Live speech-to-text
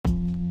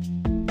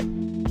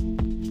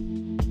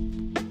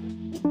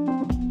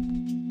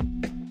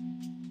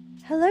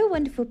Hello,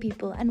 wonderful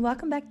people, and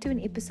welcome back to an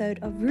episode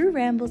of Rue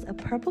Rambles, a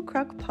Purple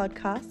Croc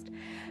podcast.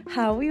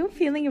 How are you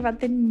feeling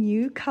about the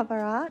new cover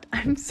art?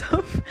 I'm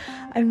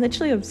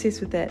literally obsessed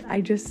with it.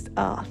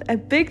 A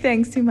big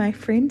thanks to my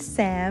friend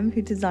Sam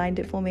who designed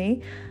it for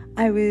me.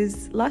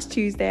 Last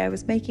Tuesday, I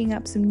was making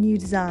up some new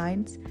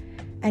designs,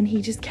 and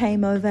he just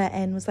came over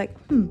and was like,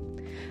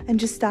 and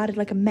just started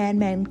like a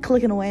madman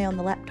clicking away on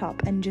the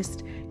laptop and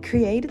just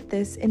created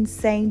this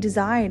insane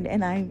design,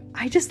 and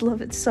I just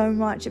love it so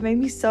much. It made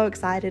me so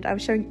excited. I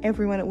was showing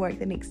everyone at work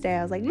the next day.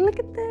 I was like, look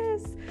at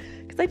this,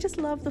 because I just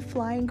love the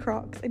flying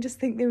crocs. I just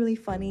think they're really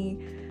funny.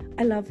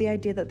 I love the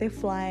idea that they're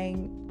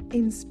flying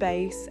in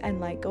space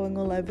and like going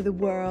all over the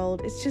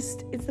world. It's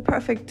the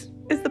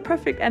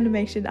perfect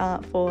animation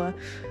art for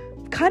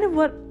kind of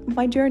what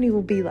my journey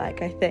will be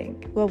like, I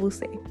think. Well, we'll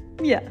see.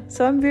 Yeah,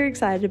 so I'm very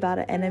excited about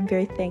it, and I'm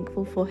very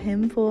thankful for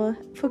him for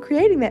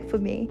creating that for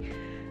me.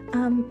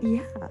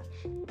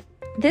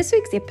 This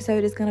week's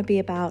episode is going to be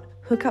about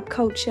hookup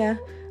culture,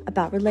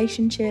 about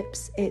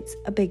relationships. It's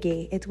a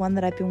biggie. It's one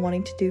that I've been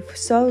wanting to do for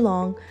so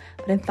long,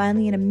 but I'm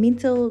finally in a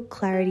mental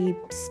clarity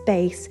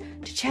space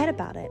to chat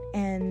about it.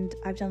 And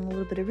I've done a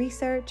little bit of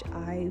research.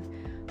 I've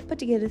put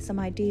together some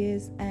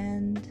ideas,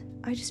 and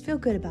I just feel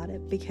good about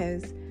it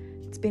because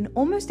it's been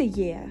almost a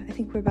year. I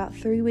think we're about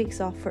 3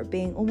 weeks off for it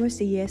being almost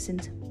a year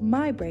since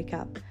my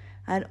breakup,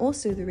 and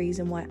also the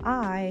reason why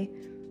I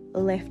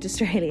left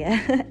Australia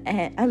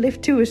and I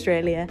left to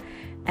Australia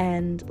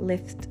and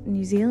left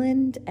New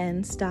Zealand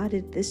and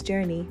started this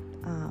journey.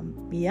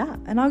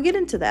 And I'll get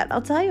into that.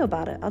 I'll tell you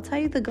about it. I'll tell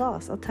you the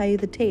goss. I'll tell you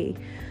the tea.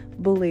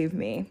 Believe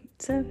me.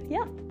 So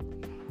yeah.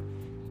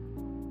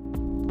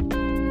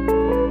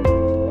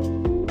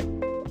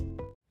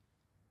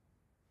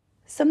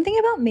 Something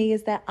about me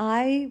is that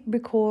I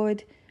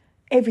record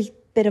every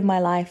bit of my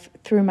life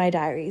through my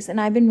diaries, and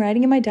I've been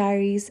writing in my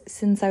diaries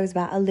since I was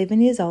about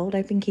 11 years old.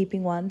 I've been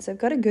keeping one, so I've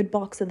got a good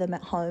box of them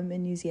at home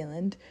in New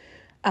Zealand.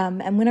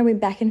 And when I went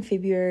back in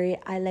February,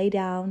 I lay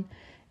down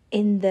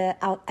in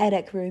our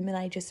attic room and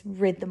I just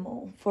read them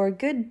all for a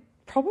good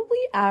probably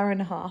hour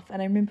and a half.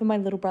 And I remember my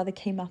little brother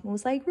came up and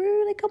was like,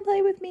 "Rue, come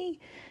play with me."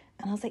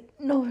 And I was like,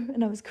 "No,"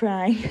 and I was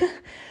crying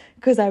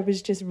because I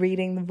was just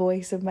reading the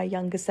voice of my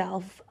younger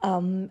self,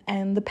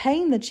 and the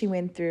pain that she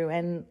went through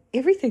and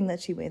everything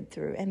that she went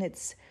through. And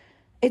it's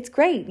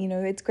great,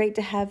 it's great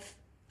to have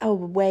a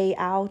way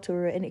out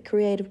or a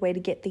creative way to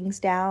get things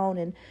down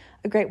and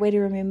a great way to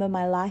remember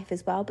my life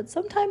as well. But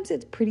sometimes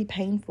it's pretty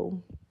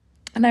painful.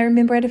 And I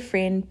remember I had a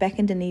friend back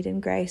in Dunedin,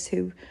 Grace,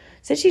 who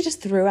said she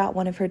just threw out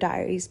one of her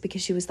diaries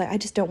because she was like, "I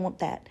just don't want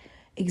that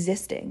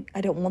existing.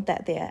 I don't want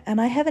that there."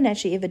 And I haven't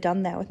actually ever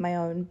done that with my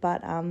own,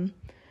 but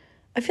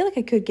I feel like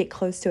I could get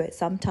close to it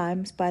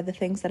sometimes by the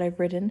things that I've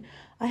written.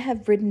 I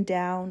have written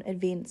down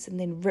events and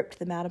then ripped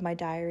them out of my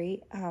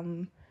diary.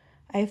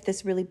 I have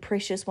this really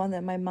precious one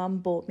that my mum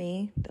bought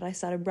me that I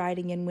started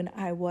writing in when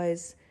I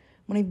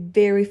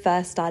very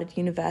first started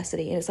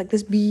university. And it's like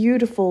this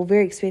beautiful,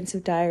 very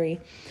expensive diary.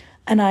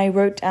 And I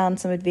wrote down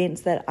some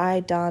events that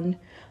I'd done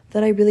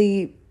that I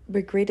really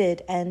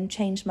regretted and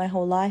changed my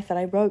whole life. And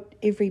I wrote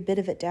every bit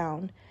of it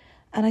down.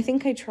 And I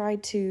think I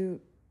tried to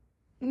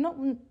not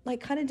like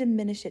kind of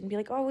diminish it and be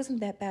like, "Oh, it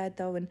wasn't that bad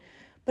though."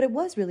 But it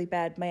was really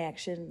bad, my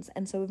actions.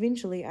 And so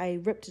eventually I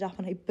ripped it up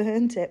and I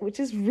burnt it, which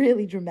is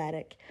really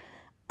dramatic.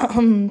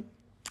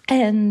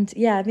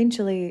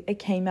 Eventually it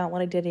came out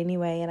what I did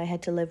anyway, and I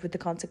had to live with the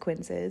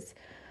consequences.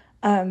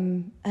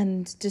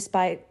 And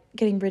despite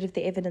getting rid of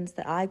the evidence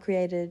that I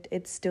created,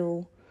 it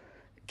still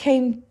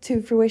came to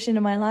fruition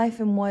in my life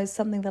and was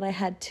something that I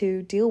had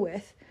to deal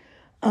with.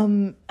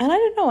 And I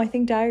don't know, I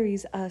think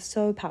diaries are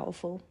so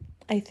powerful.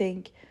 I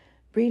think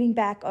reading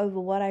back over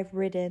what I've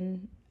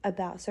written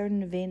about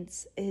certain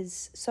events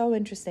is so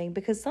interesting,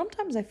 because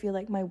sometimes I feel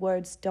like my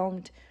words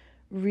don't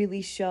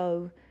really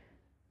show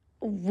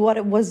what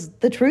it was,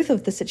 the truth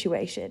of the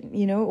situation,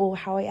 or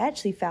how I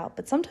actually felt.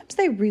 But sometimes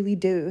they really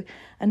do.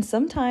 And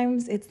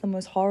sometimes it's the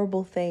most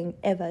horrible thing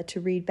ever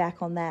to read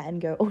back on that and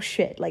go, "Oh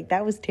shit, like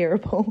that was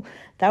terrible.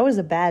 That was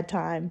a bad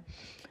time."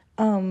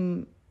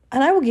 And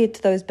I will get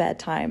to those bad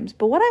times.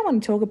 But what I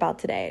want to talk about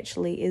today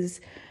actually is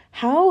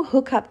how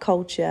hookup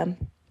culture,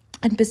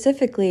 and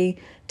specifically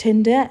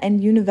Tinder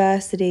and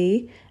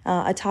university,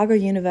 Otago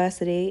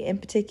University in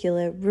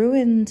particular,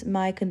 ruined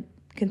my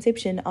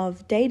conception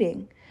of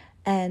dating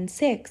and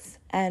sex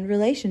and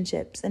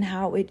relationships, and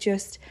how it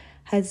just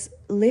has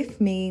left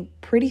me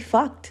pretty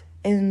fucked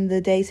in the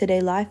day-to-day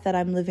life that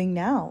I'm living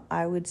now,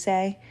 I would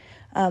say,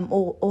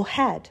 or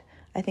had.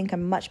 I think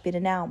I'm much better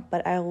now,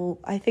 but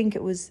I think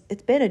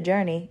it's been a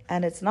journey,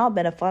 and it's not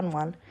been a fun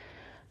one.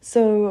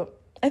 So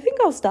I think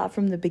I'll start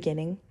from the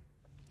beginning,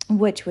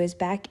 which was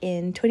back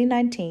in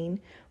 2019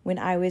 when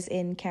I was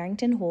in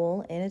Carrington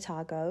Hall in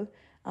Otago,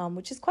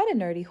 which is quite a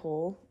nerdy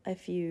hall.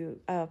 If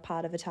you are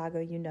part of Otago,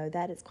 you know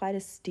that. It's quite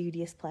a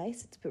studious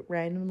place. It's a bit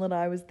random that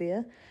I was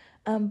there.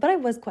 But I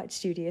was quite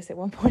studious at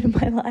one point in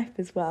my life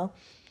as well.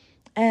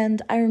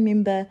 And I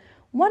remember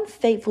one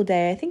fateful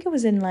day, I think it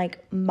was in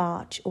like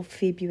March or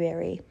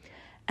February,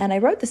 And I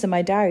wrote this in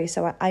my diary,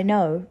 so I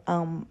know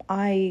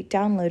I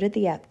downloaded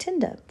the app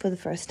Tinder for the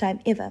first time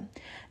ever.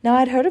 Now,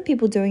 I'd heard of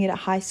people doing it at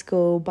high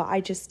school, but I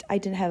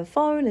didn't have a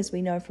phone, as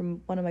we know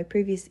from one of my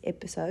previous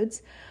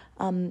episodes.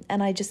 And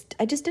I just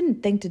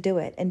didn't think to do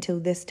it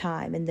until this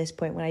time and this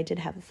point when I did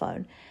have a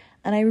phone.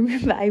 And I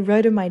remember I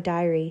wrote in my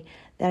diary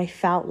that I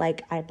felt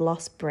like I'd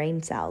lost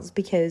brain cells,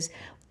 because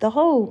the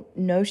whole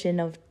notion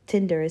of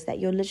Tinder is that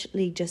you're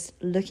literally just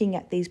looking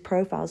at these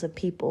profiles of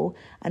people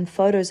and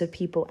photos of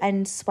people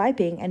and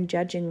swiping and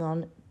judging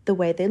on the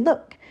way they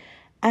look.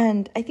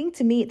 And I think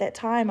to me at that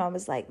time, I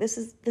was like, this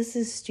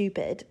is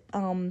stupid.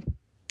 And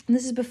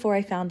this is before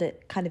I found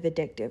it kind of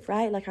addictive,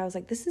 right? Like I was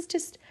like, this is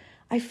just,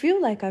 I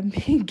feel like I'm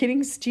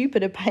getting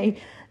stupider by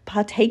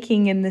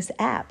partaking in this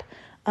app.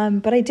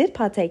 But I did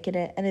partake in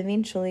it, and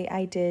eventually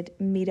I did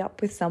meet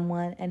up with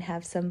someone and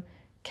have some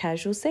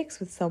casual sex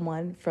with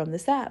someone from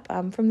this app,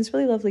 from this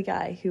really lovely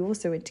guy who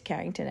also went to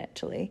Carrington,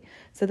 actually.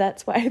 So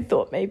that's why I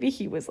thought maybe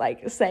he was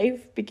like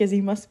safe, because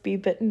he must be a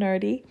bit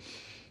nerdy.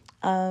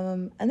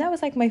 And that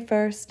was like my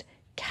first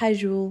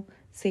casual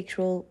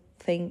sexual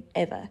thing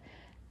ever.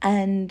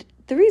 And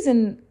the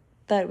reason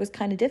that it was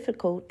kind of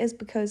difficult is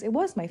because it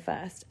was my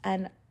first.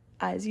 And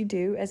as you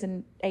do as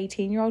an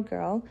 18-year-old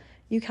girl,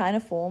 you kind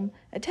of form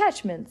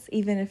attachments,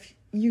 even if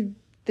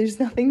there's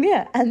nothing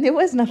there. And there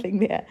was nothing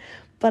there.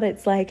 But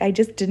it's like I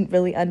just didn't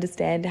really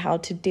understand how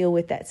to deal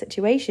with that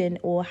situation,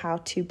 or how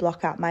to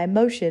block out my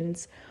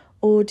emotions,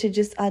 or to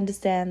just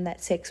understand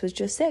that sex was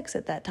just sex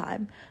at that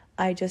time.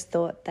 I just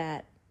thought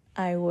that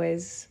I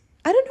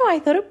don't know,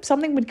 I thought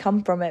something would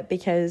come from it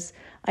because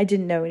I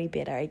didn't know any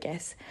better, I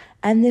guess.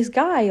 And this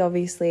guy,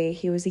 obviously,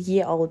 he was a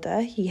year older.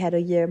 He had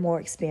a year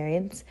more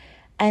experience.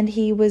 And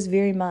he was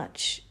very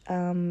much,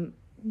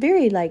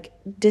 very like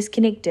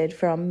disconnected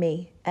from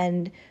me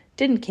and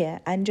didn't care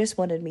and just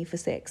wanted me for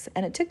sex.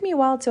 And it took me a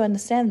while to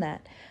understand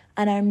that.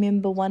 And I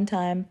remember one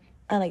time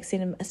I like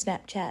sent him a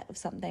Snapchat of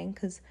something,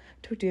 because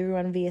I talk to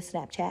everyone via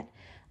Snapchat.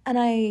 And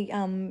I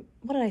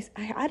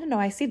don't know,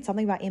 I said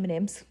something about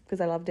M&Ms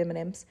because I loved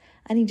M&Ms.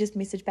 And he just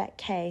messaged back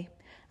K.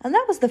 And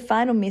that was the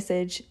final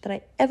message that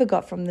I ever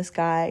got from this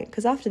guy.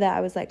 Because after that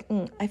I was like,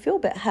 I feel a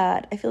bit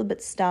hurt. I feel a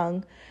bit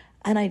stung.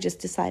 And I just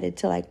decided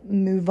to like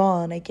move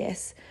on, I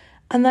guess.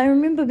 And I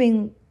remember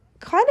being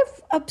kind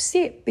of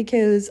upset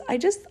because I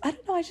just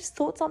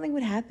thought something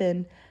would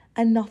happen,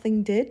 and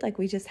nothing did. Like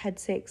we just had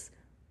sex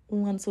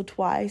once or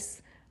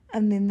twice,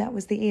 and then that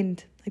was the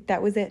end. Like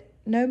that was it.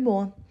 No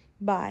more.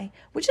 Bye.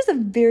 Which is a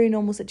very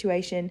normal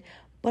situation,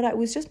 but it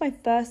was just my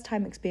first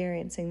time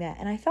experiencing that,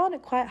 and I found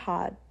it quite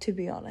hard, to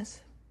be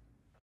honest.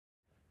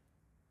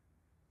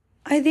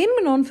 I then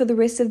went on for the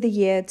rest of the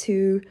year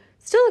to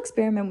still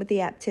experiment with the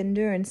app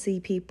Tinder and see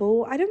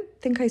people. I don't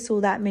think I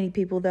saw that many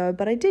people though,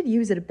 but I did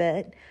use it a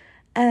bit.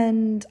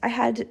 And I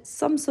had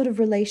some sort of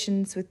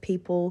relations with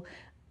people,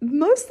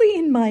 mostly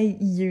in my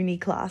uni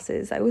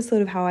classes. That was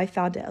sort of how I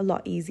found it a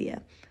lot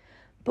easier.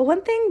 But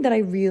one thing that I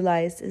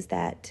realized is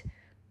that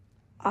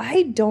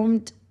I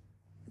don't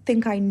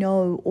think I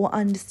know or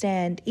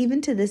understand, even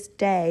to this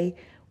day,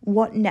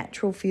 what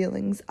natural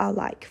feelings are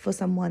like for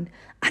someone.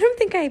 I don't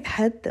think I've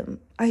had them.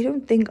 I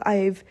don't think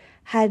I've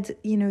had,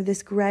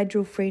 this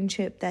gradual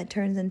friendship that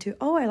turns into,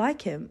 oh, I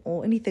like him,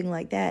 or anything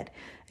like that.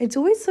 It's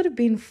always sort of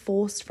been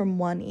forced from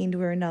one end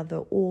or another,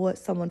 or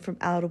someone from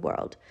outer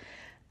world.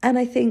 And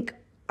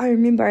I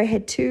remember I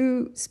had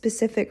two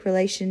specific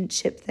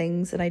relationship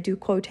things, and I do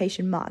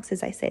quotation marks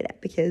as I say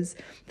that because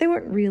they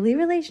weren't really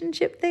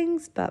relationship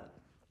things, but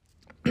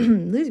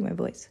losing my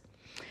voice.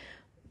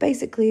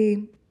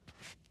 Basically,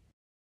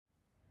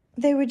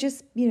 they were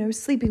just,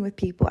 sleeping with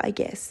people, I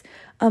guess.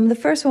 The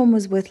first one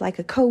was with like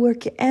a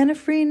coworker and a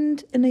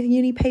friend in a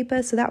uni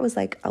paper. So that was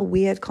like a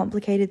weird,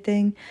 complicated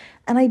thing.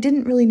 And I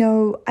didn't really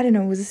know,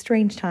 it was a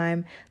strange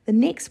time. The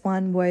next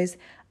one was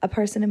a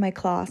person in my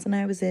class, and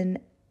I was in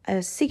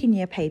a second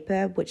year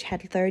paper, which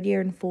had third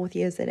year and fourth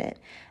years in it.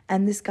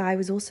 And this guy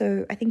was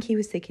also, I think he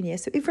was second year.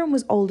 So everyone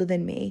was older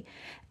than me.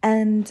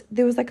 And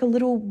there was like a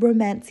little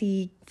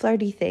romancy,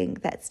 flirty thing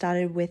that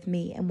started with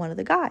me and one of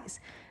the guys.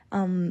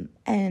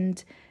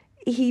 And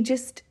he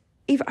just,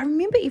 I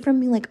remember everyone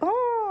being like,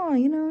 oh,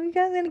 you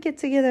guys are going to get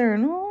together,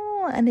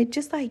 and it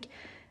just like,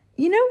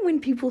 when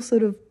people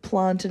sort of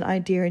plant an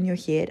idea in your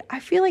head, I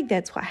feel like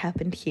that's what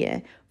happened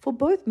here for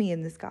both me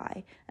and this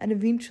guy. And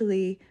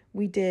eventually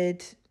we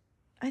did,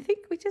 I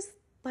think we just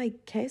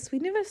like kissed. We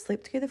never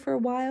slept together for a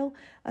while.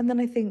 And then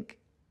I think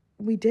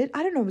we did.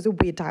 I don't know. It was a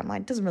weird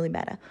timeline. It doesn't really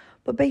matter.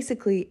 But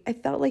basically, I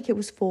felt like it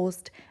was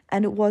forced,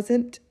 and it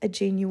wasn't a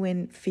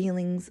genuine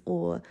feelings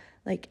or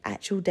like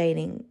actual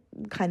dating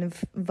kind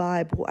of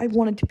vibe. Or I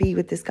wanted to be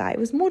with this guy. It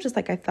was more just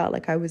like I felt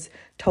like I was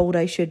told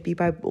I should be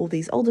by all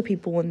these older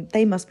people, and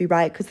they must be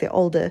right because they're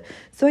older.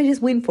 So I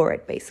just went for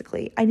it,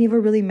 basically. I never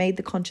really made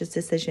the conscious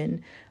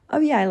decision, oh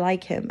yeah, I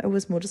like him. It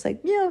was more just like,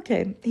 yeah,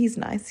 okay, he's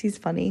nice, he's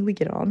funny, we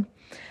get on.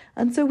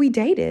 And so we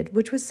dated,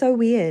 which was so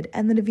weird.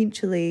 And then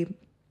eventually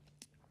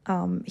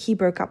he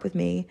broke up with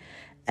me,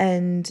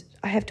 and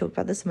I have talked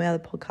about this in my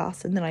other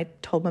podcast, and then I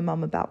told my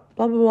mum about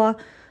blah, blah,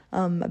 blah.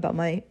 about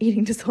my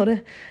eating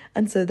disorder.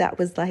 And so that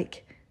was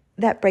like,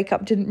 that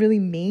breakup didn't really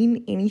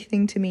mean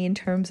anything to me in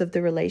terms of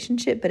the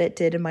relationship, but it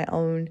did in my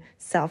own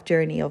self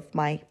journey of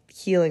my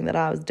healing that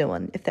I was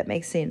doing, if that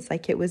makes sense.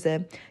 Like, it was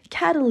a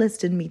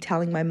catalyst in me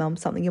telling my mum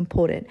something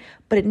important,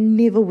 but it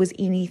never was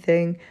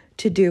anything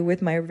to do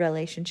with my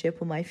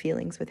relationship or my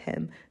feelings with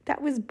him.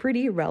 That was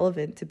pretty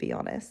irrelevant, to be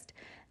honest.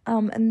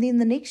 And then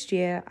the next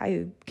year,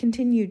 I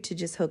continued to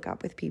just hook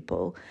up with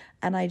people,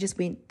 and I just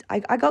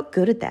I got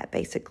good at that,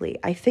 basically.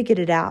 I figured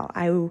it out.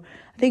 I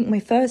think my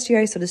first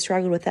year, I sort of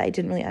struggled with that. I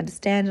didn't really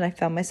understand, and I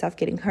found myself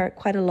getting hurt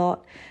quite a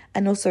lot,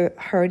 and also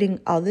hurting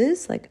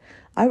others. Like,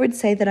 I would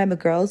say that I'm a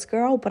girl's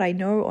girl, but I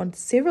know on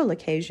several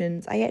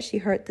occasions, I actually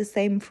hurt the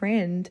same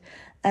friend,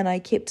 and I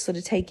kept sort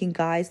of taking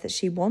guys that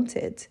she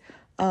wanted,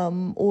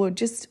 or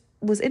just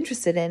was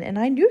interested in, and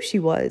I knew she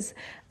was.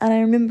 And I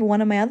remember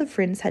one of my other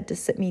friends had to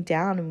sit me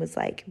down and was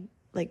like,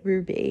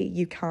 Ruby,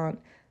 you can't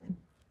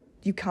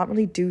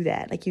really do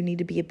that. Like, you need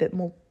to be a bit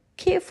more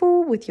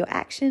careful with your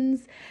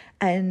actions.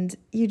 And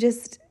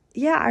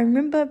I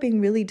remember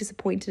being really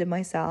disappointed in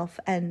myself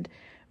and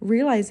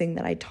realizing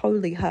that I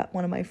totally hurt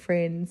one of my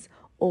friends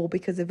all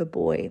because of a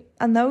boy.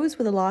 And those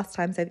were the last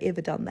times I've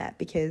ever done that,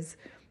 because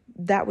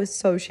that was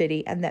so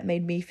shitty, and that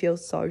made me feel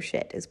so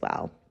shit as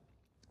well.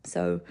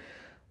 So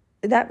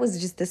that was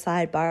just the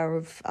sidebar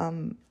of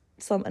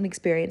an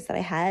experience that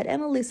I had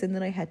and a lesson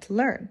that I had to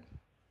learn.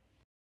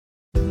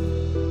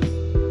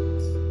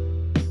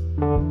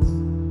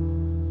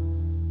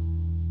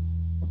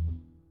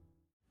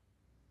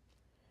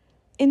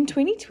 In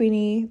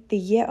 2020, the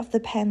year of the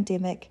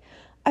pandemic,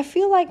 I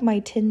feel like my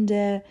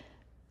Tinder,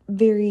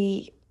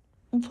 very,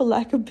 for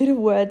lack of better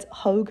words,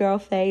 hoe girl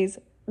phase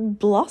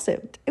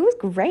blossomed. It was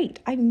great.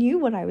 I knew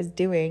what I was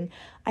doing.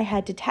 I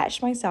had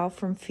detached myself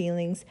from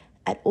feelings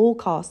at all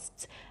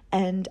costs,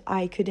 and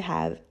I could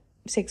have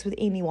sex with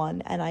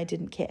anyone and I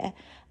didn't care.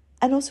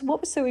 And also,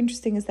 what was so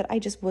interesting is that I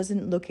just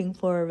wasn't looking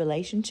for a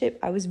relationship.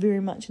 I was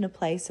very much in a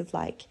place of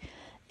like,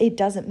 it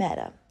doesn't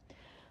matter.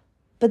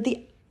 But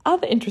the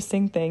other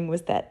interesting thing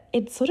was that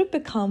it sort of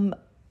become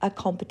a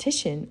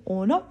competition,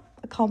 or not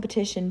a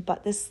competition,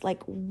 but this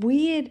like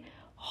weird,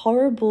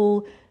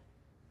 horrible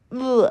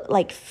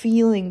like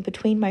feeling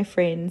between my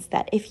friends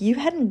that if you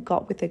hadn't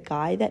got with a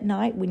guy that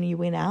night when you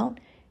went out,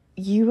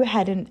 you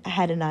hadn't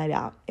had a night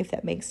out, if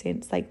that makes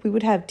sense. Like, we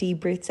would have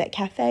debriefs at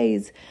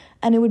cafes,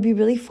 and it would be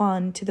really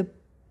fun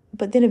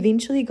but then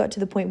eventually it got to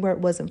the point where it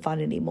wasn't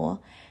fun anymore.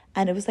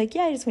 And it was like,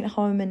 yeah, I just went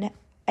home and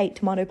ate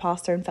tomato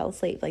pasta and fell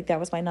asleep. Like, that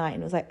was my night.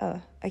 And it was like,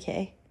 oh,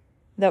 okay,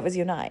 that was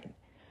your night.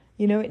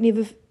 You know,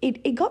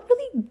 it got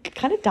really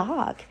kind of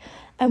dark.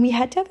 And we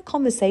had to have a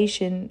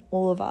conversation,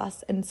 all of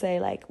us, and say,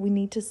 like, we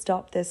need to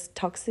stop this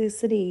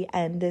toxicity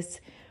and this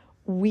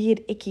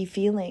weird, icky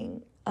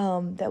feeling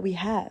that we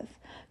have.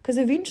 Because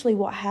eventually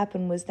what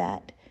happened was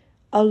that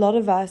a lot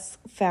of us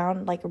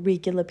found like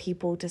regular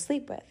people to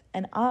sleep with.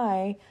 And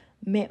I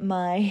met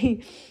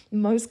my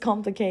most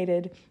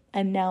complicated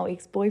and now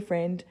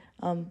ex-boyfriend,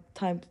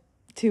 time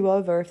 2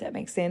 over, if that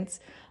makes sense.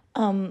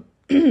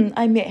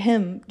 I met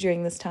him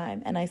during this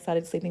time, and I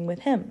started sleeping with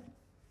him.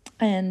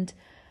 And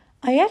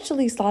I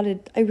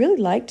really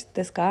liked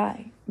this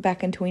guy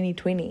back in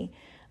 2020.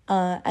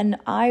 And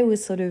I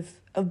was sort of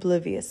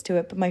oblivious to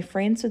it, but my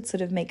friends would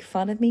sort of make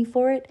fun of me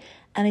for it.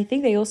 And I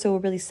think they also were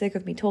really sick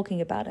of me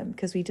talking about him,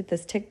 because we did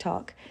this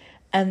TikTok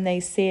and they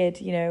said,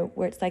 you know,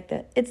 where it's like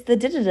it's the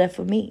da-da-da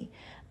for me.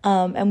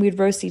 And we'd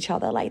roast each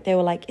other. Like, they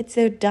were like, it's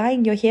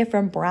dyeing your hair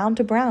from brown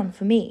to brown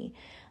for me.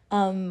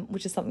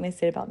 Which is something they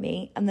said about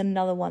me. And then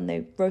another one,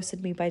 they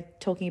roasted me by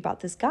talking about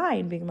this guy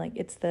and being like,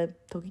 it's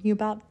talking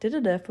about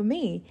da-da-da for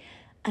me.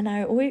 And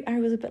I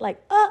was a bit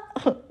like,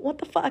 oh, what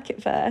the fuck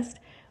at first.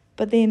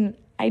 But then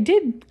I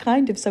did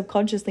kind of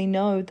subconsciously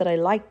know that I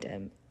liked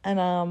him.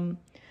 And,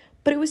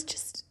 but it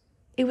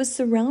was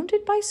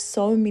surrounded by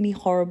so many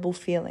horrible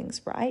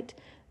feelings, right?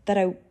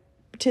 That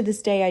to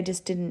this day, I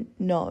just didn't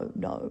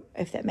know,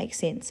 if that makes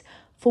sense.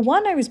 For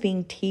one, I was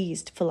being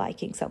teased for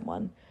liking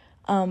someone.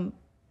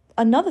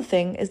 Another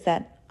thing is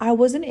that I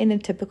wasn't in a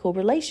typical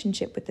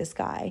relationship with this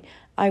guy.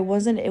 It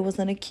wasn't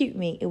a cute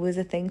me. It was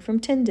a thing from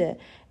Tinder.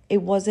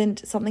 It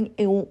wasn't something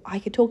I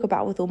could talk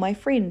about with all my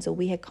friends, or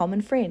we had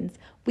common friends.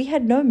 We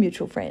had no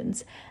mutual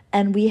friends,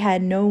 and we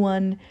had no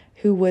one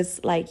who was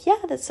like, yeah,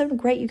 that's so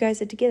great you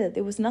guys are together.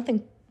 There was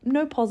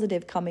no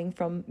positive coming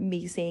from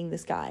me seeing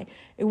this guy.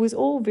 It was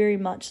all very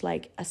much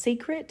like a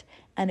secret,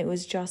 and it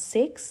was just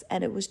sex,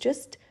 and it was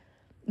just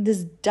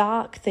this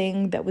dark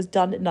thing that was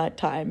done at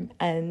nighttime,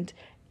 and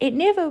it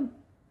never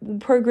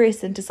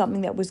progressed into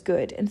something that was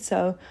good. And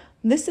so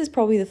this is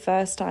probably the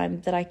first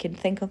time that I can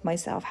think of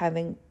myself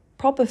having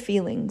proper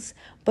feelings,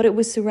 but it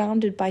was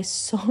surrounded by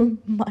so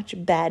much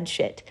bad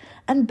shit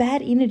and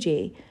bad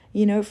energy,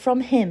 you know, from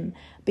him,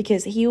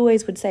 because he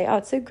always would say, oh,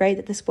 it's so great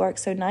that this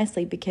works so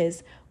nicely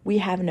because we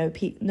have no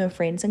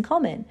friends in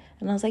common.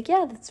 And I was like,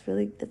 yeah, that's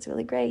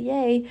really great,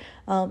 yay.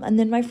 And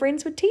then my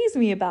friends would tease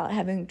me about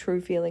having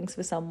true feelings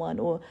for someone,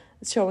 or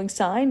showing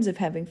signs of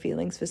having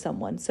feelings for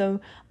someone. So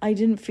I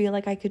didn't feel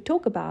like I could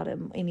talk about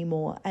him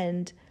anymore.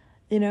 And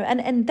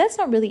and that's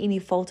not really any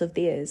fault of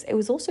theirs. It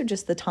was also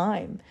just the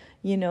time.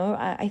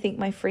 I think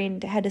my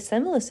friend had a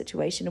similar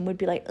situation and would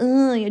be like,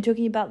 oh, you're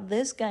talking about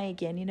this guy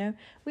again.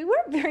 We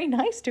weren't very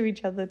nice to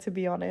each other, to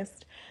be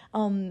honest.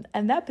 And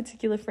that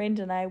particular friend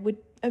and I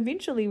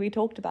we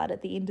talked about it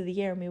at the end of the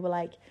year, and we were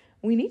like,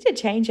 we need to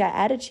change our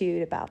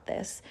attitude about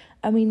this,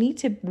 and we need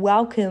to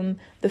welcome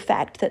the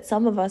fact that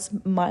some of us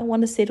might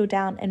want to settle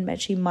down and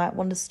actually might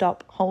want to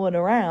stop hoeing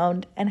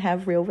around and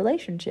have real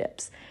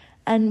relationships.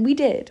 And we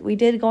did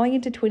going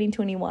into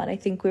 2021. I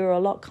think we were a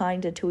lot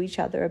kinder to each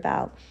other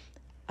about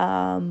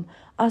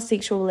our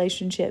sexual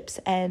relationships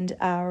and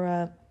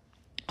our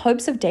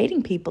hopes of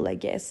dating people, I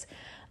guess.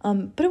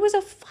 But it was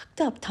a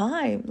fucked up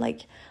time.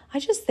 Like, I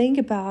just think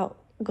about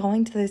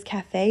going to those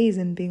cafes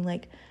and being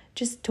like,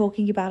 just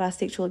talking about our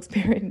sexual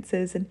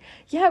experiences. And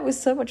yeah, it was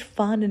so much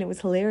fun and it was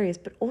hilarious.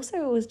 But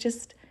also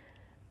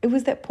it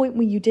was that point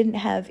where you didn't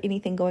have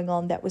anything going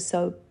on that was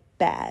so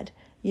bad,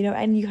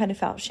 and you kind of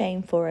felt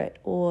shame for it,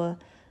 or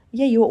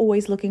you were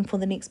always looking for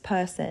the next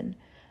person.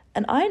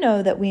 And I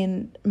know that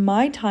when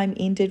my time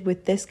ended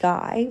with this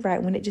guy,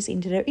 right, when it just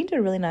ended, it ended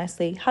really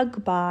nicely. Hug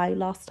goodbye,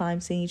 last time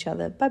seeing each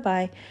other,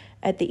 bye-bye,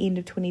 at the end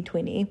of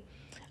 2020.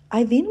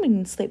 I then went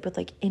and slept with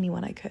like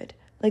anyone I could,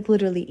 like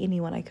literally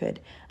anyone I could.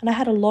 And I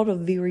had a lot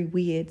of very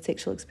weird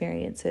sexual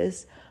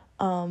experiences.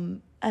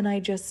 And I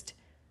just,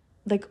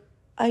 like,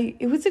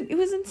 it was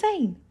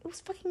insane. It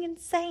was fucking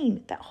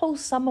insane. That whole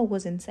summer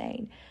was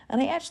insane.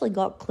 And I actually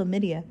got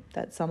chlamydia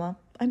that summer.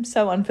 I'm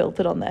so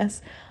unfiltered on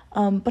this.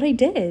 But I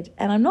did.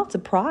 And I'm not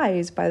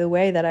surprised by the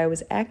way that I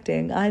was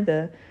acting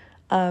either.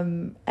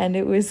 And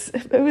it was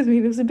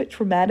a bit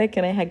traumatic,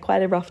 and I had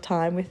quite a rough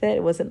time with it.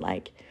 It wasn't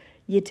like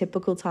your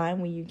typical time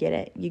where you get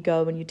it, you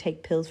go and you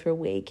take pills for a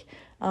week.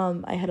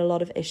 I had a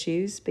lot of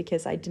issues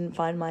because I didn't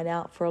find mine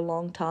out for a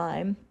long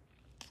time.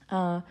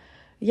 But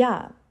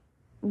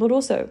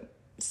also,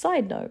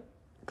 side note,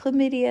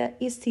 chlamydia,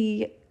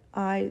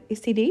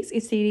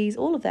 STDs,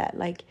 all of that,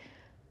 like,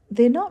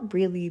 they're not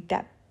really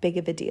that big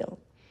of a deal.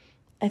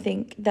 I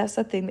think that's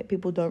the thing that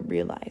people don't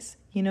realize,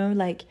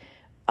 like,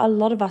 a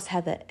lot of us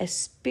have it,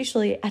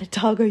 especially at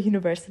Otago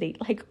University.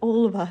 Like,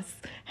 all of us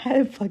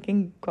have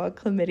fucking got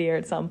chlamydia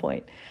at some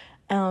point.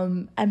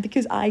 And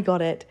because I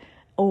got it,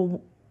 or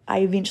I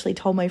eventually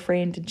told my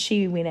friend, and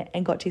she went it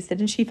and got tested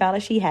and she found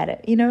out she had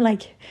it,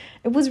 like,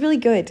 it was really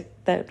good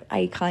that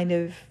I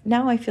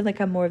now I feel like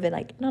I'm more of a,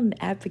 like, not an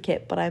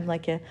advocate, but I'm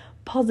like a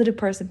positive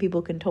person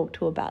people can talk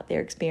to about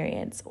their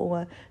experience,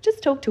 or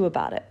just talk to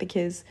about it,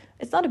 because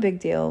it's not a big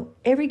deal.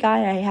 Every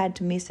guy I had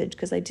to message,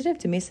 because I did have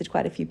to message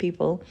quite a few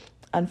people,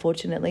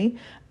 unfortunately,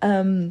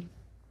 were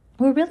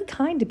really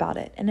kind about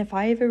it. And if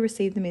I ever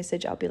receive the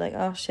message, I'll be like,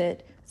 oh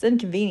shit, it's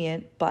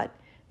inconvenient, but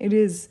it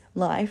is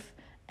life.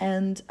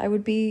 And I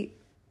would be,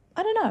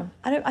 I don't know,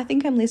 I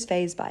think I'm less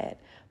fazed by it.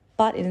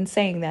 But in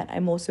saying that,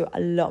 I'm also a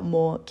lot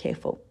more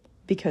careful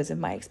because of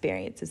my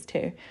experiences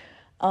too,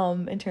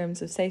 in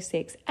terms of safe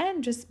sex,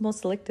 and just more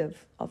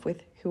selective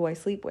with who I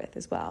sleep with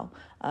as well,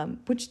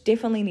 which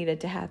definitely needed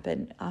to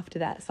happen after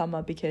that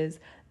summer, because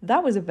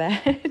that was a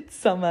bad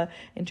summer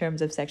in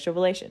terms of sexual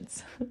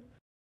relations.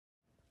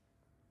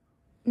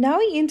 Now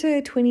we enter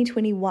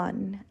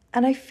 2021,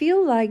 and I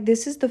feel like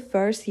this is the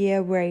first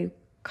year where I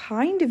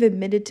kind of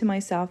admitted to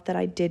myself that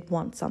I did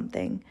want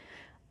something.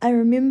 I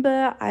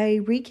remember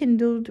I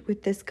rekindled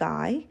with this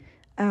guy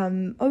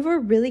over a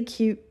really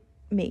cute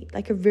meet,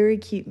 like a very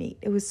cute meet.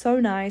 It was so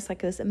nice, like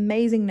this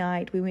amazing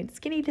night. We went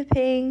skinny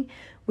dipping.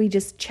 We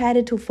just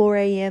chatted till 4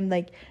 a.m.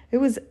 Like, it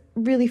was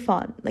really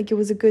fun. Like, it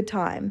was a good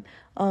time.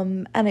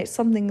 And it's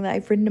something that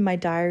I've written in my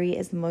diary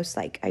as the most,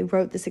 like, I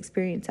wrote this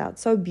experience out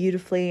so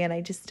beautifully, and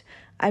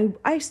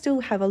I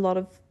still have a lot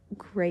of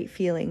great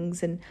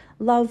feelings and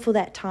love for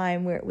that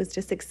time where it was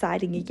just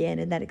exciting again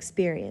in that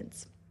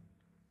experience.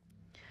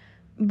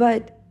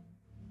 But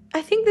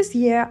I think this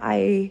year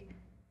I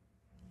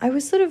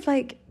was sort of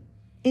like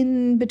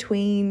in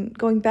between,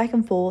 going back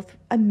and forth,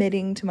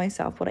 admitting to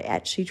myself what I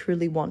actually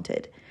truly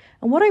wanted.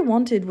 And what I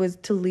wanted was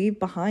to leave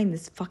behind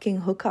this fucking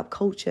hookup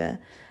culture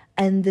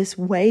and this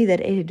way that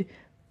it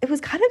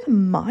was kind of a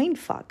mind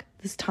fuck,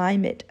 this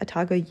time at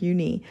Otago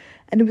Uni.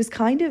 And it was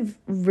kind of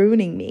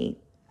ruining me.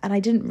 And I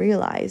didn't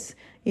realize,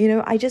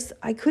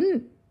 I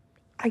couldn't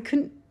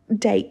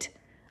date,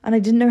 and I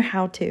didn't know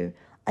how to.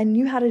 I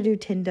knew how to do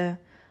Tinder,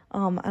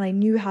 and I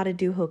knew how to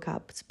do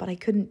hookups, but I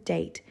couldn't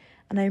date.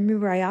 And I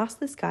remember I asked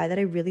this guy that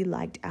I really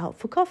liked out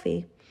for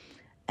coffee,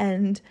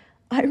 and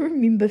I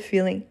remember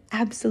feeling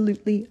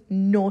absolutely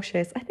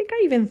nauseous. I think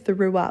I even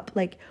threw up,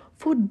 like,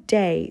 for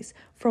days,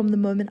 from the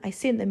moment I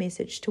sent the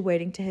message to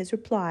waiting to his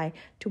reply,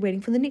 to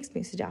waiting for the next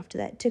message after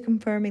that, to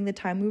confirming the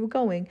time we were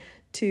going,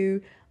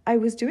 to I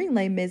was doing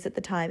Les Mis at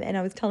the time, and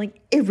I was telling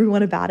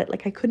everyone about it.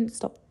 Like, I couldn't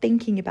stop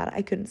thinking about it.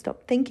 I couldn't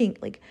stop thinking.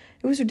 Like,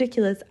 it was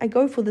ridiculous. I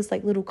go for this,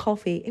 like, little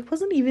coffee. It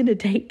wasn't even a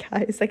date,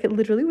 guys. Like, it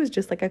literally was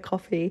just, like, a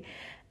coffee.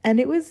 And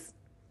it was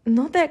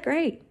not that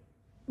great.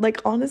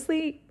 Like,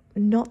 honestly,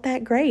 not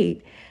that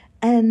great.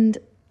 And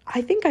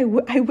I think I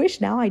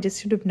wish now I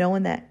just should have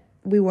known that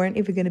we weren't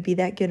ever going to be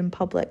that good in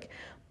public.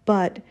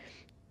 But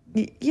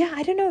yeah,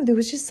 I don't know. There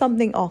was just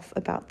something off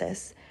about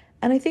this.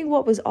 And I think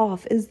what was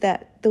off is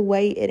that the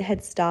way it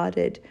had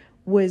started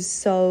was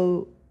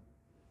so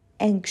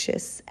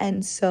anxious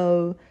and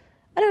so,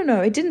 I don't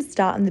know, it didn't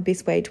start in the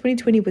best way.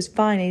 2020 was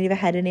fine. I never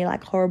had any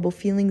like horrible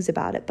feelings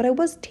about it, but I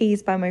was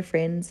teased by my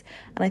friends.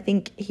 And I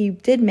think he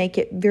did make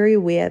it very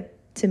aware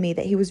to me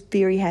that he was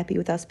very happy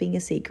with us being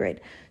a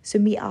secret. So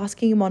me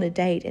asking him on a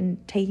date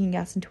and taking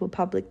us into a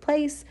public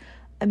place,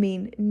 I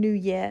mean, new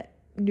year,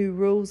 new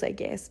rules, I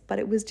guess, but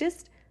it was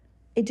just,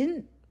 it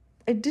didn't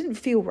it didn't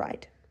feel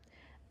right.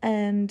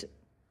 And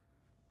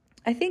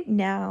I think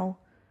now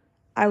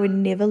I would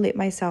never let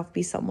myself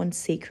be someone's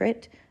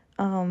secret.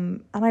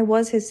 And I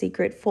was his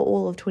secret for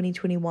all of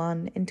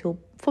 2021 until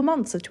for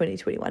months of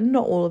 2021,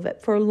 not all of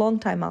it, for a long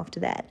time after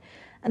that.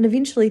 And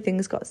eventually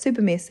things got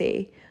super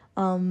messy.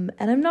 And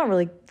I'm not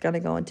really going to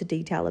go into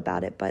detail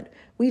about it, but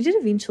we did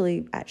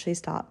eventually actually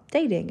start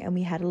dating, and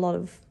we had a lot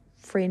of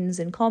friends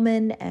in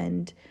common,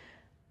 and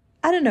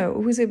I don't know,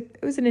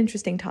 it was an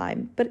interesting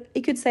time, but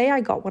you could say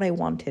I got what I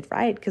wanted,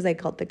 right? Because I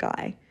got the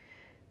guy.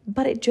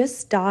 But it just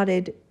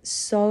started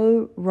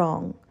so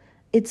wrong.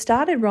 It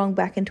started wrong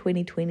back in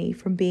 2020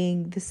 from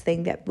being this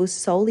thing that was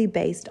solely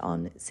based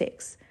on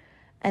sex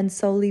and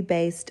solely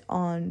based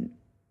on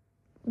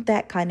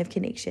that kind of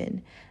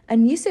connection.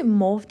 And yes, it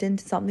morphed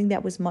into something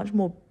that was much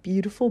more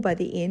beautiful by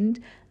the end,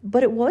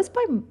 but it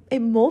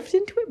morphed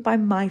into it by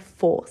my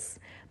force,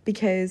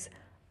 because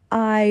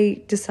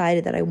I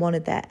decided that I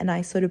wanted that and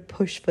I sort of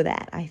pushed for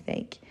that, I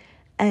think.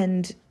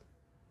 And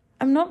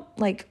I'm not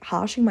like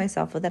harshing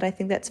myself for that. I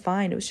think that's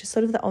fine. It was just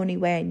sort of the only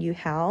way I knew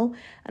how.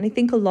 And I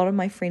think a lot of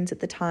my friends at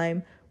the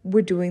time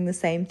were doing the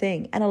same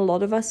thing. And a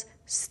lot of us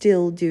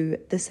still do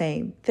the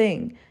same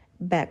thing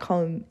back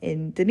home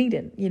in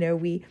Dunedin. You know,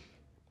 we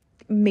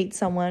meet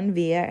someone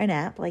via an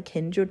app like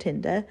Hinge or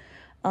Tinder.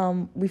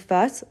 We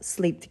first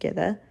sleep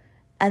together,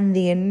 and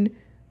then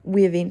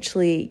we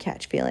eventually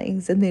catch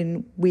feelings, and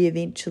then we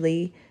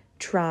eventually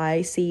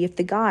see if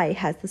the guy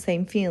has the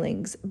same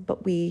feelings,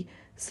 but we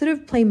sort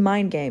of play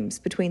mind games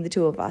between the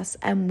two of us,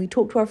 and we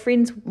talk to our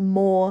friends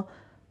more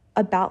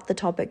about the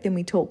topic than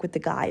we talk with the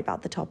guy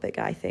about the topic,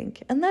 I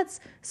think. And that's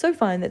so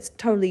fine. That's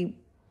totally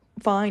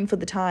fine for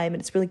the time,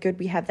 and it's really good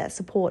we have that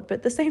support. But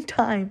at the same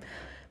time,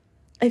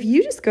 if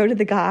you just go to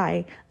the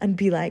guy and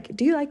be like,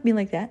 do you like me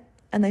like that?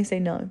 And they say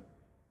no.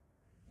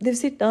 They've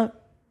said no,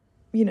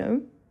 you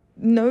know.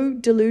 No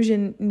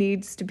delusion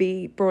needs to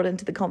be brought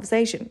into the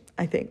conversation,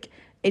 I think.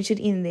 It should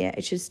end there.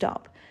 It should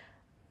stop.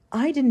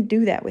 I didn't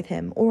do that with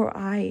him, or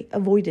I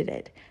avoided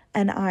it.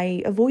 And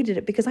I avoided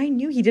it because I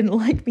knew he didn't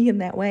like me in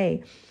that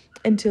way,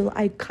 until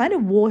I kind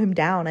of wore him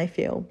down, I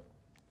feel,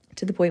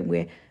 to the point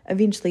where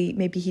eventually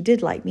maybe he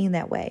did like me in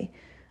that way.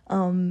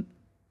 And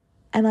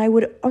I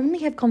would only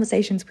have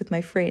conversations with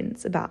my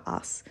friends about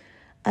us.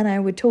 And I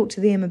would talk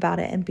to them about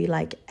it and be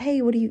like,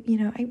 hey, what do you,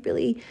 I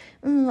really,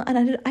 and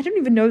I don't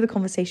even know the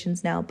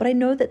conversations now, but I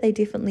know that they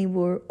definitely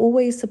were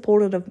always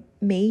supportive of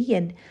me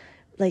and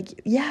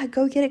like, yeah,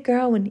 go get it,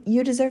 girl, and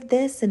you deserve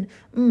this. And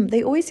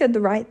they always said the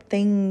right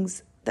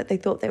things that they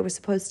thought they were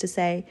supposed to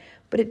say,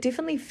 but it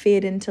definitely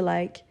fed into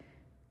like,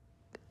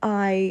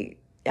 I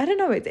don't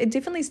know, it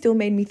definitely still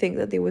made me think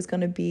that there was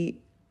going to be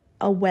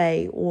a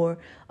way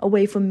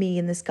for me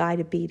and this guy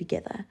to be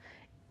together.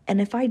 And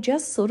if I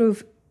just sort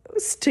of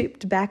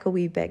stepped back a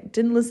wee bit,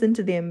 didn't listen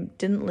to them,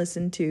 didn't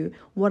listen to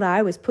what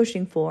I was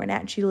pushing for, and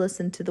actually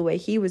listened to the way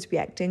he was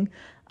reacting,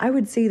 I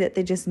would see that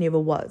there just never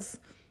was.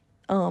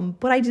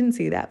 But I didn't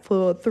see that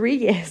for 3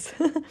 years.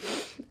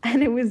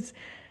 And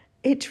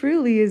it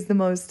truly is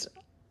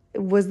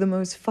was the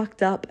most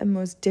fucked up and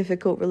most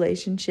difficult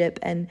relationship,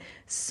 and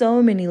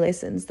so many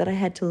lessons that I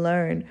had to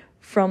learn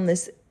from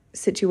this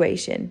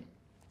situation.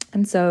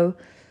 And so,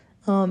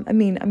 I'm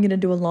going to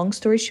do a long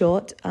story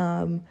short.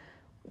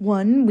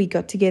 One, we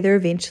got together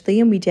eventually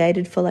and we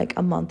dated for like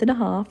a month and a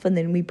half, and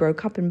then we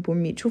broke up, and we're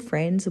mutual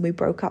friends, and we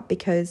broke up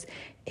because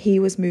he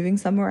was moving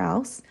somewhere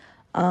else.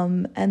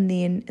 And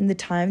then in the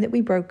time that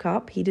we broke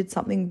up, he did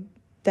something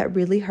that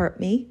really hurt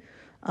me.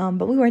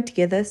 But we weren't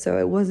together, so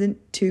it wasn't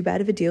too bad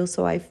of a deal.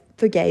 So I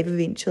forgave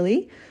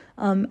eventually.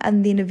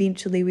 And then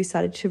eventually we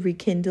started to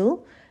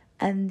rekindle.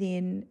 And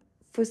then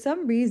for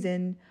some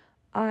reason,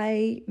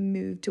 I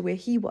moved to where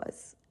he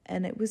was.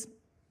 And it was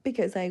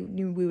because I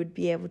knew we would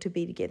be able to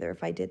be together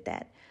if I did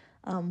that,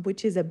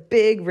 which is a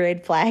big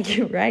red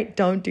flag, right?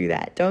 Don't do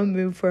that. Don't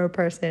move for a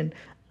person.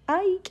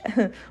 I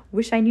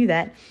wish I knew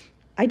that.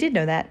 I did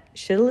know that.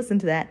 Should have listened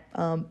to that.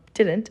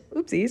 Didn't.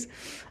 Oopsies.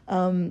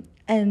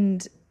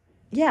 And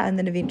yeah, and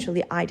then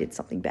eventually I did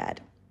something bad.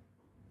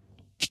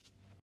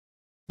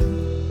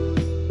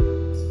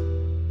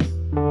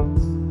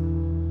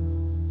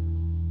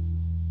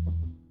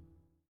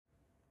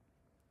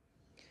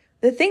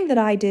 The thing that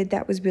I did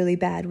that was really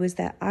bad was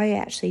that I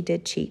actually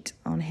did cheat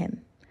on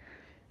him.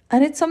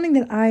 And it's something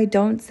that I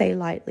don't say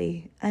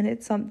lightly. And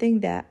it's something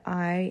that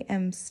I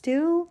am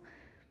still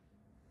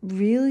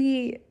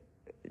really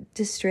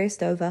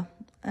distressed over.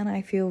 And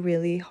I feel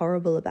really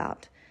horrible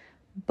about.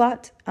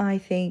 But I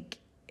think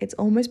it's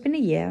almost been a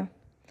year.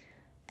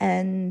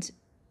 And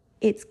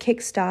it's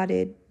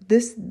kickstarted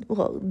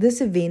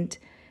this event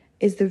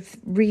is the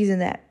reason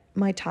that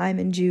my time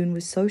in June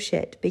was so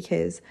shit,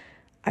 because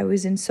I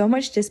was in so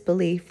much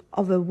disbelief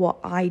over what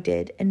I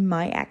did and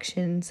my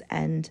actions,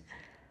 and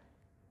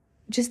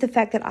just the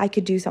fact that I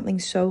could do something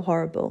so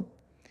horrible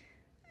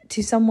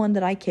to someone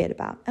that I cared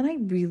about, and I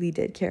really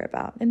did care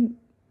about. And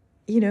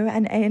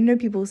and I know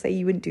people say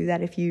you wouldn't do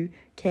that if you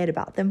cared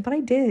about them, but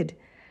I did.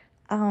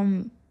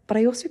 But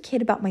I also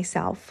cared about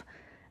myself,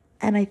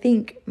 and I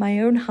think my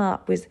own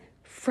heart was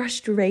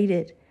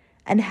frustrated,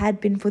 and had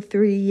been for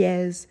 3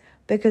 years,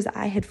 because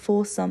I had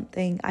forced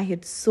something, I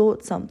had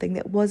sought something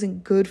that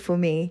wasn't good for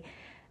me,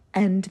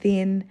 and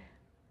then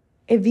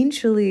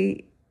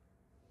eventually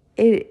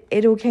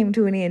it all came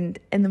to an end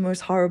in the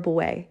most horrible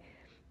way.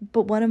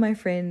 But one of my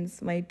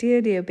friends, my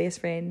dear, dear best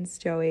friends,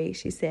 Joey,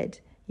 she said,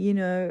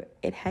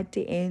 it had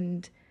to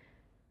end,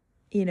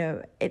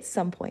 at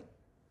some point.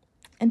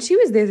 And she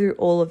was there through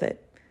all of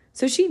it.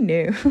 So she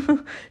knew.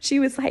 She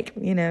was like,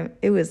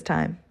 it was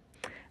time.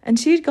 And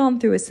she'd gone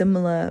through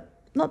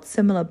not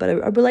similar, but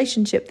a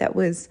relationship that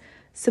was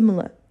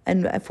similar,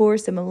 and for a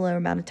similar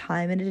amount of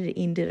time, and it had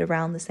ended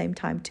around the same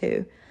time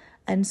too.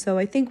 And so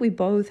I think we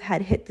both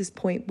had hit this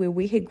point where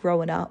we had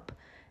grown up,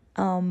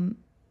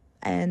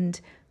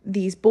 and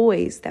these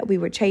boys that we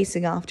were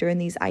chasing after, and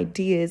these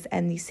ideas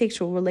and these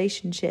sexual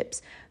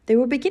relationships, they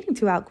were beginning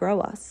to outgrow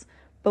us,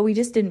 but we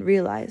just didn't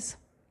realize.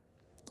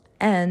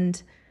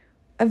 And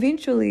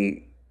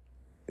eventually,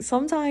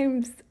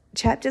 sometimes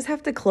chapters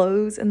have to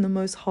close in the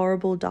most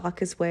horrible,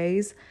 darkest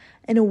ways,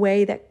 in a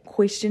way that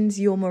questions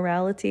your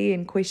morality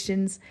and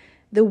questions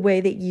the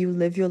way that you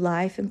live your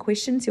life and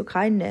questions your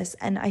kindness.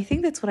 And I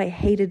think that's what I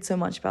hated so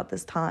much about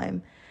this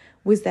time,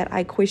 was that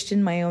I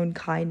questioned my own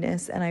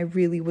kindness, and I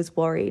really was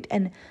worried.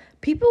 And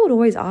people would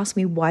always ask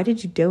me, why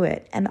did you do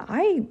it? And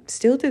I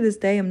still to this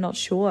day, I'm not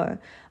sure.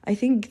 I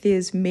think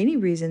there's many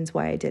reasons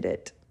why I did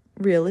it,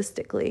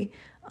 realistically.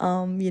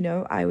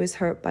 I was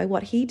hurt by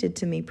what he did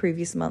to me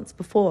previous months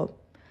before,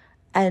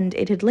 and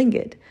it had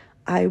lingered.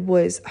 I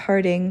was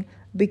hurting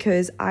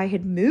because I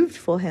had moved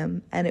for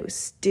him, and it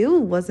still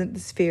wasn't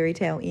this fairy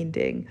tale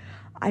ending.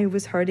 I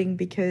was hurting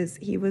because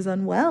he was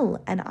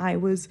unwell, and I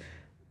was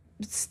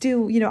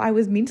still, I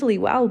was mentally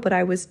well, but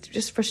I was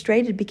just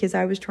frustrated because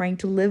I was trying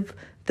to live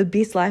the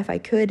best life I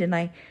could, and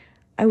I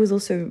was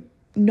also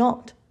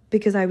not,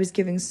 because I was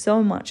giving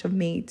so much of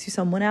me to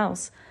someone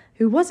else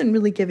who wasn't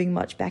really giving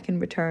much back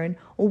in return,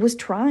 or was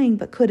trying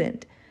but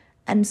couldn't.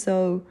 And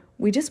so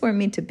we just weren't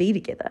meant to be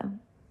together.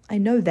 I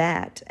know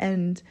that,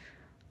 and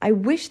I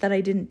wish that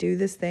I didn't do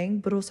this thing,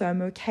 but also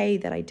I'm okay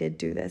that I did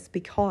do this,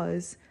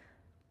 because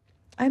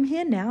I'm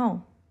here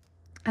now,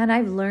 and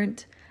I've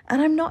learned, and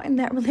I'm not in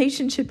that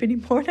relationship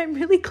anymore, and I'm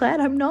really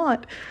glad I'm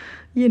not,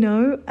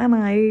 and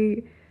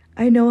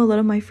I know a lot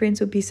of my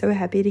friends would be so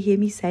happy to hear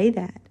me say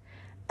that.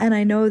 And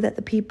I know that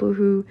the people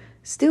who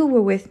still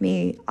were with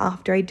me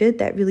after I did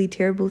that really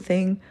terrible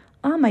thing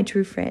are my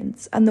true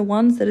friends, and the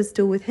ones that are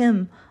still with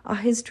him are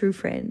his true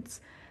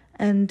friends.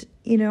 And,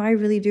 I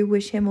really do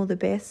wish him all the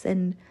best,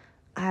 and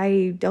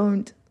I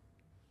don't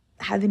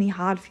have any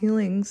hard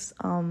feelings.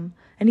 And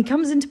he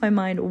comes into my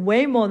mind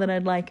way more than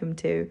I'd like him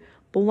to.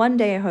 But one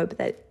day I hope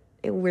that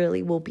it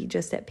really will be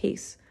just at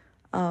peace.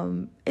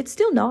 It's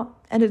still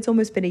not, and it's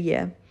almost been a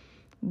year.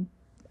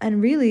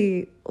 And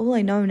really, all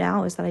I know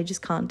now is that I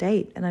just can't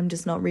date, and I'm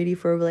just not ready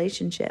for a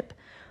relationship.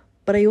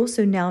 But I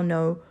also now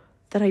know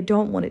that I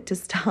don't want it to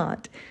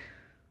start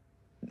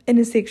in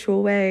a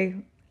sexual way,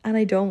 and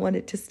I don't want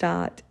it to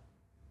start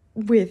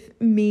with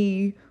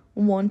me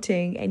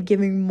wanting and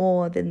giving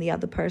more than the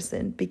other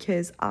person,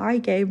 because I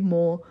gave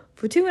more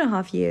for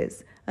 2.5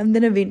 years, and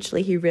then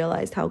eventually he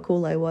realized how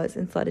cool I was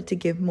and started to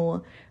give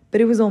more,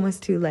 but it was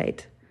almost too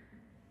late.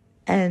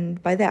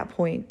 And by that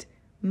point,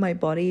 my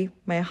body,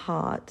 my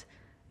heart,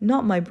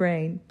 not my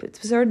brain, but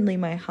certainly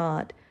my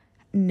heart,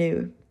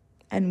 knew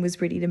and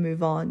was ready to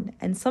move on.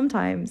 And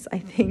sometimes I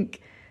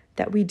think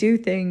that we do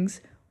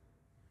things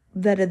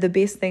that are the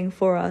best thing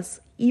for us,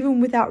 even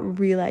without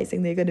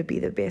realizing they're going to be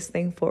the best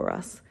thing for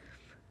us.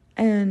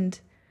 And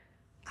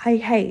I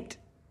hate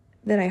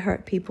that I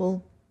hurt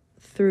people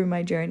through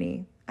my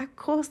journey. Of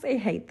course I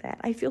hate that.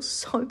 I feel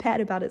so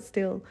bad about it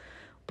still.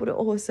 But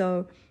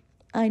also,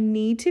 I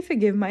need to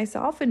forgive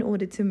myself in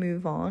order to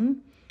move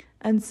on.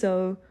 And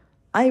so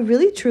I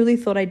really truly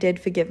thought I did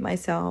forgive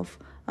myself.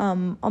 I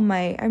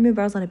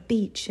remember I was on a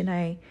beach, and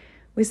I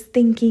was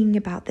thinking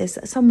about this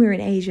somewhere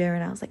in Asia,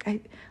 and I was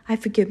like, I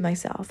forgive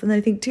myself. And then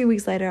I think 2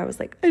 weeks later, I was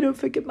like, I don't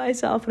forgive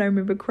myself. And I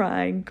remember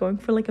crying, going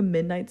for like a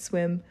midnight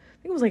swim.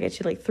 I think it was like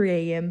actually like 3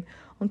 a.m.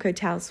 on Koh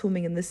Tao,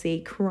 swimming in the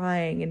sea,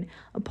 crying and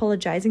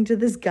apologizing to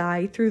this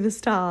guy through the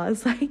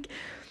stars. Like,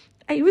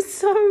 I was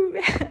so,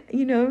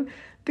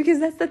 because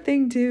that's the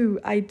thing too.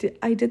 I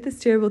did this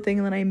terrible thing,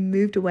 and then I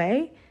moved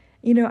away.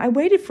 I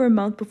waited for a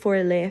month before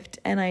I left,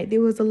 and there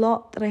was a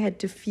lot that I had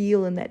to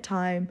feel in that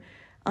time.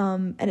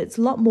 And it's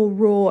a lot more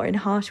raw and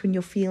harsh when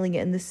you're feeling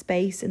it in the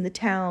space, in the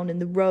town, in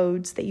the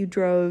roads that you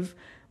drove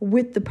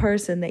with the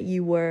person that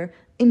you were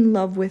in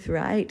love with,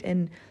 right?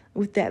 And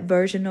with that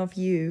version of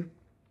you.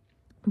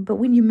 But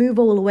when you move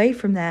all away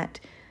from that,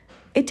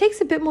 it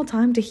takes a bit more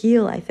time to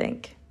heal, I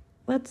think.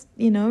 That's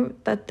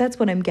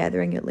what I'm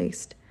gathering, at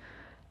least.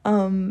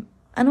 And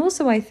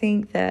also I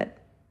think that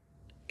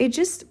it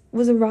just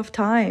was a rough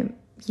time,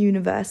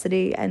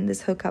 university and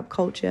this hookup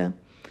culture.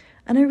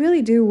 And I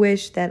really do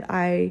wish that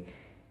I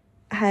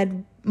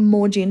had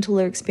more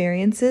gentler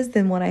experiences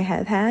than what I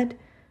have had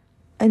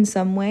in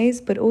some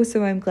ways, but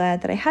also I'm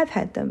glad that I have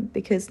had them,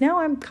 because now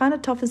I'm kind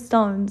of tough as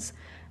stones,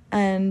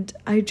 and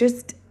I'm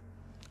just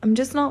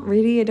not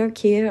ready. I don't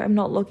care. I'm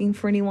not looking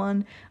for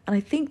anyone. And I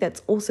think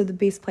that's also the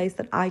best place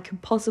that I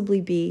could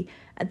possibly be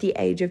at the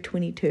age of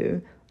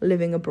 22,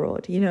 living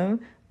abroad,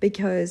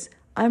 because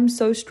I'm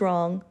so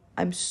strong.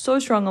 I'm so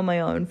strong on my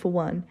own, for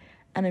one,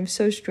 and I'm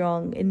so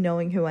strong in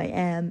knowing who I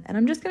am, and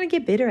I'm just going to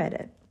get better at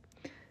it.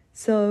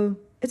 So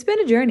it's been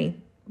a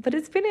journey, but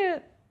it's been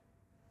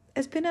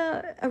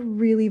a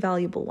really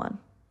valuable one.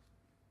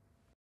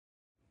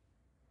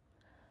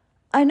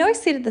 I know I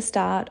said at the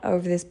start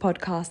of this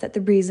podcast that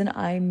the reason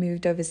I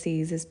moved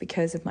overseas is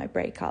because of my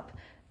breakup.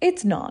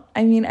 It's not.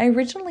 I mean, I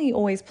originally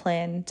always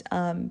planned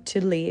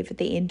to leave at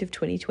the end of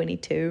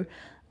 2022.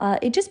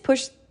 It just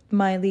pushed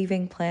my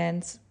leaving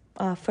plans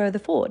further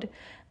forward.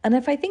 And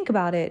if I think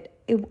about it,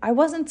 I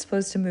wasn't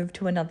supposed to move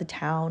to another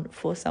town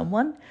for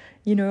someone.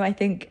 I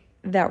think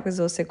that was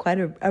also quite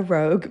a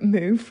rogue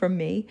move from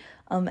me.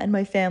 And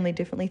my family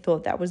definitely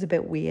thought that was a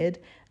bit weird.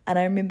 And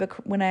I remember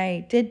when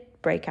I did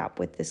break up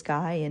with this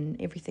guy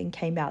and everything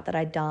came out that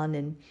I'd done,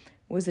 and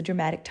it was a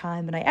dramatic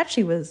time, and I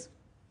actually was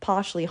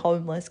partially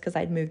homeless because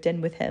I'd moved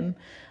in with him.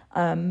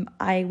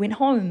 I went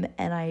home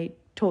and I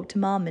talked to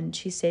Mum, and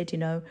she said,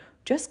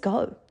 just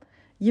go.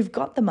 You've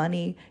got the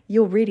money,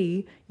 you're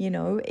ready,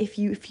 if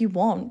you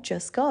want,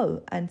 just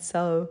go. And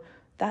so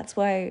that's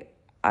why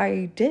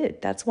I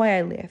did. That's why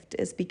I left,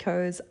 is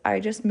because I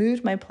just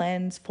moved my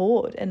plans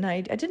forward, and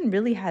I didn't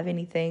really have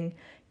anything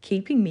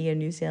keeping me in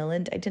New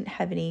Zealand. I didn't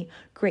have any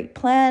great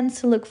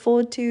plans to look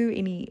forward to,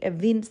 any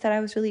events that I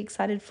was really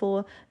excited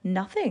for,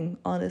 nothing,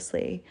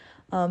 honestly.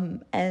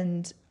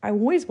 And I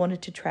always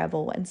wanted to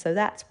travel, and so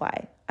that's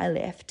why I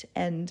left.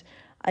 And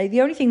the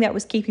only thing that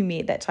was keeping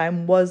me at that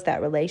time was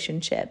that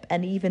relationship.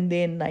 And even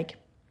then, I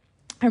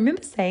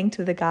remember saying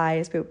to the guy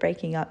as we were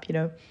breaking up,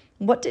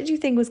 what did you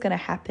think was going to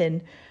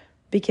happen?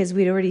 Because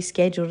we'd already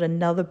scheduled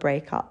another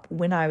breakup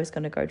when I was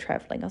going to go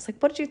traveling. I was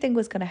like, what did you think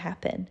was going to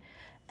happen?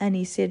 And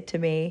he said to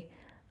me,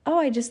 oh,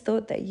 I just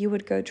thought that you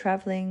would go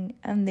traveling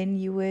and then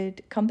you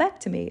would come back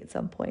to me at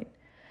some point.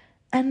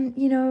 And,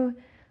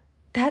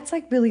 that's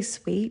really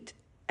sweet.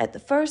 At the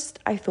first,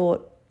 I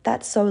thought,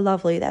 that's so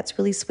lovely. That's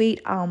really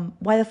sweet.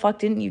 Why the fuck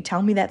didn't you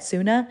tell me that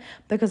sooner?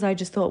 Because I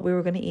just thought we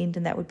were going to end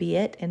and that would be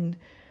it. And,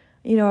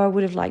 I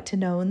would have liked to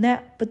know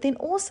that. But then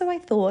also I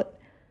thought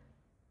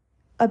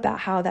about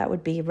how that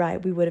would be,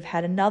 right? We would have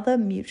had another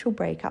mutual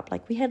breakup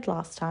like we had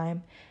last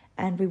time,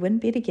 and we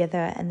wouldn't be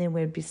together, and then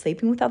we'd be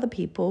sleeping with other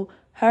people,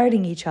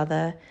 hurting each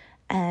other,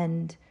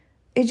 and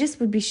it just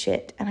would be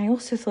shit. And I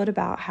also thought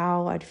about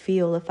how I'd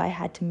feel if I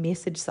had to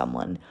message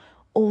someone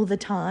all the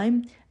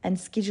time and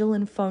schedule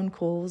in phone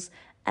calls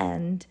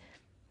and,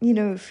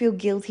 feel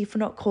guilty for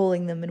not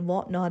calling them and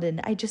whatnot.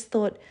 And I just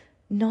thought,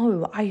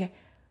 no, I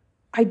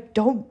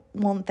don't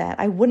want that.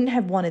 I wouldn't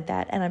have wanted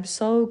that. And I'm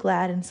so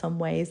glad in some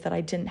ways that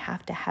I didn't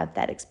have to have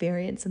that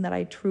experience, and that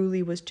I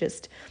truly was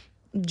just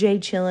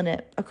chilling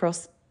it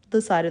across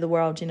the side of the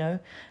world,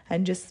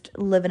 and just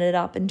living it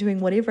up and doing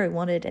whatever I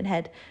wanted, and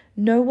had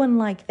no one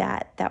like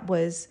that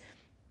was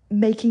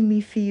making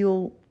me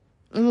feel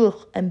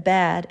and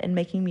bad and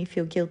making me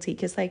feel guilty.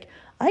 Because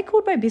I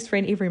called my best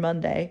friend every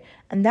Monday,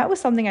 and that was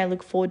something I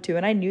looked forward to,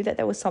 and I knew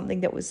that was something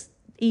that was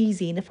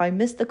easy, and if I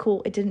missed the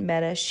call, it didn't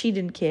matter. She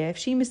didn't care. If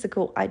she missed the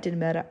call, it didn't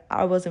matter.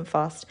 I wasn't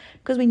fussed,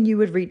 because we knew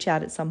we'd reach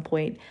out at some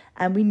point,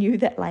 and we knew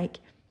that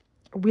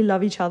we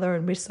love each other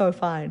and we're so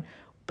fine.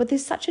 But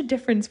there's such a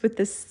difference with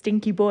this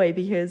stinky boy,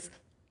 because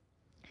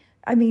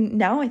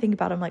now I think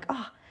about it,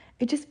 I'm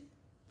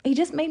he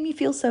just made me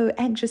feel so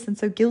anxious and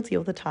so guilty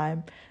all the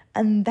time.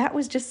 And it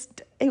was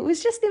just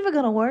never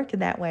going to work in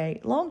that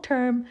way. Long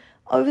term,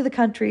 over the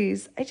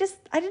countries, I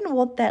didn't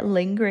want that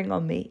lingering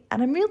on me.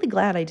 And I'm really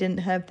glad I didn't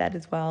have that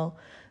as well.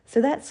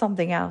 So that's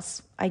something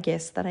else, I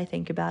guess, that I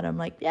think about. I'm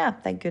like, yeah,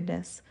 thank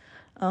goodness.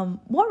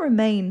 What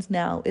remains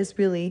now is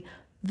really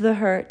the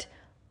hurt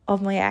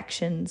of my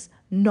actions,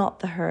 not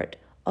the hurt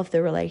of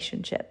the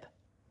relationship.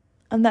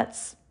 And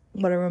that's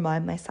what I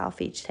remind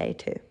myself each day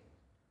too.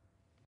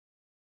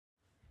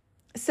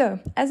 So,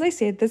 as I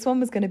said, this one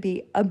was going to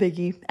be a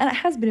biggie, and it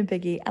has been a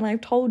biggie, and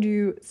I've told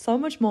you so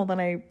much more than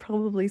I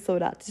probably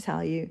sought out to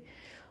tell you.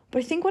 But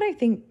I think what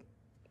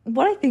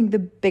I think the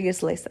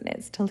biggest lesson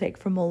is to take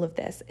from all of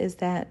this is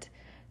that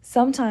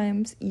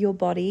sometimes your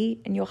body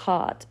and your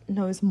heart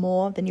knows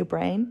more than your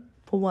brain,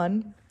 for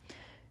one.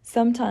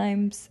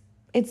 Sometimes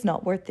it's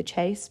not worth the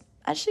chase.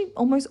 Actually,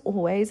 almost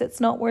always it's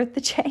not worth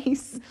the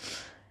chase.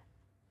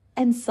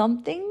 And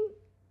something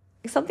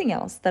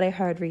else that I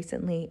heard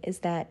recently is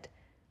that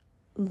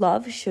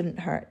love shouldn't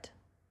hurt.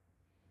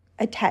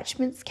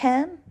 Attachments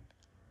can,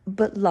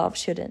 but love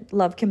shouldn't.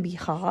 Love can be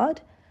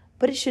hard,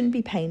 but it shouldn't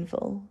be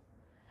painful.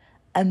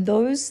 And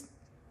those,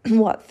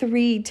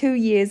 2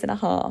 years and a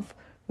half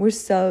were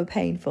so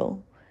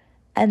painful.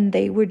 And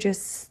they were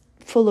just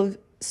full of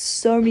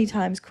so many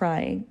times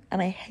crying,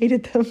 and I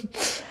hated them.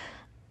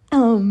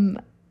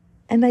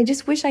 And I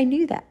just wish I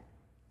knew that.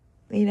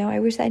 I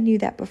wish I knew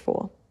that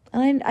before.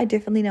 And I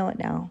definitely know it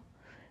now.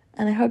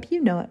 And I hope you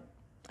know it.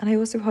 And I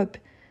also hope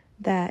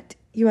that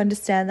you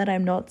understand that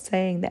I'm not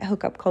saying that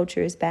hookup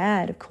culture is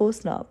bad. Of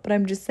course not. But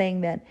I'm just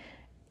saying that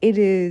it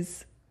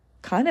is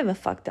kind of a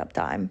fucked up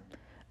time.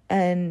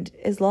 And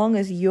as long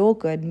as you're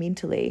good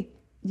mentally,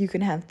 you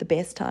can have the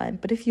best time.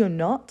 But if you're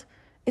not,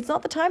 it's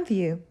not the time for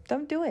you.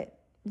 Don't do it.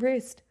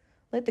 Rest.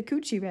 Let the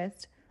coochie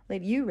rest.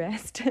 Let you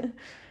rest.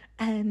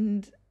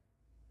 And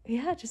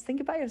yeah, just think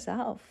about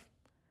yourself.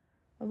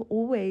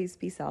 Always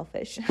be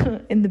selfish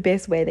in the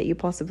best way that you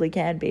possibly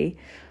can be.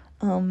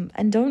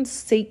 And don't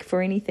seek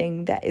for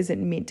anything that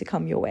isn't meant to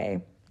come your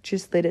way.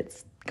 Just let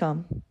it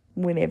come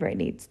whenever it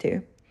needs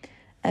to.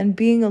 And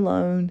being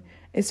alone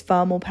is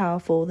far more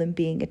powerful than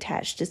being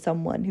attached to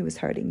someone who is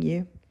hurting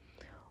you,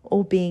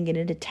 or being in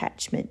an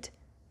attachment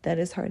that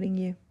is hurting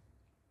you.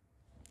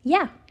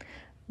 Yeah,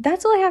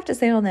 that's all I have to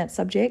say on that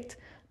subject.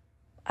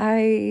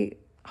 I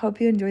hope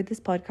you enjoyed this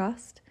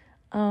podcast.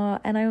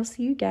 And I will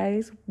see you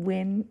guys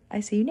when I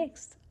see you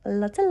next.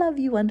 Lots of love,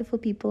 you wonderful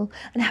people,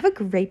 and have a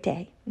great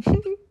day.